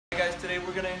Today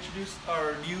we're going to introduce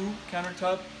our new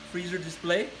countertop freezer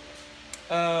display.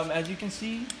 As you can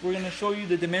see, we're going to show you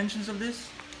the dimensions of this.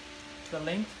 The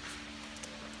length,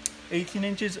 18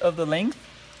 inches of the length.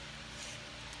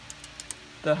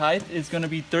 The height is going to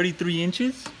be 33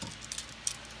 inches.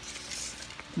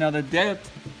 Now the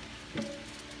depth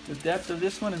of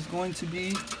this one is going to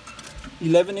be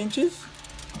 11 inches.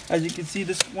 As you can see,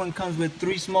 this one comes with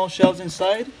 3 small shelves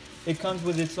inside. It comes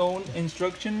with its own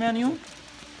instruction manual.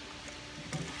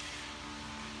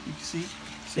 You can see,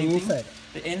 same thing.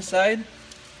 The inside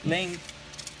length,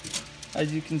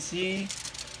 as you can see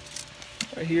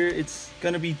right here, it's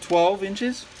going to be 12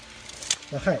 inches.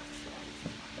 The height.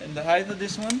 And the height of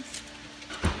this one,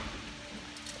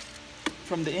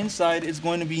 from the inside, is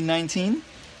going to be 19.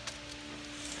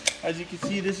 As you can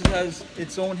see, this has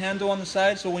its own handle on the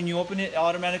side, so when you open it, it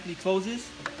automatically closes.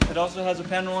 It also has a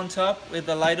panel on top with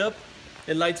a light up.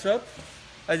 It lights up.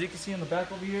 As you can see on the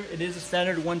back over here, it is a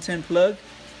standard 110 plug.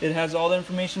 It has all the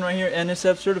information right here,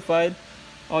 NSF certified.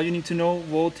 All you need to know,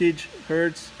 voltage,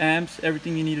 hertz, amps,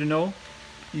 everything you need to know.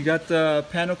 You got the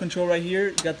panel control right here.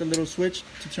 You got the little switch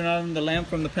to turn on the lamp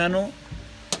from the panel.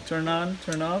 Turn on,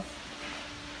 turn off.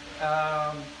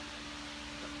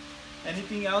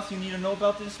 Anything else you need to know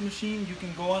about this machine, you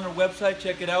can go on our website,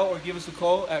 check it out, or give us a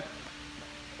call and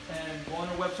go on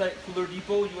our website,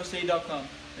 coolerdepotUSA.com.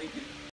 Thank you.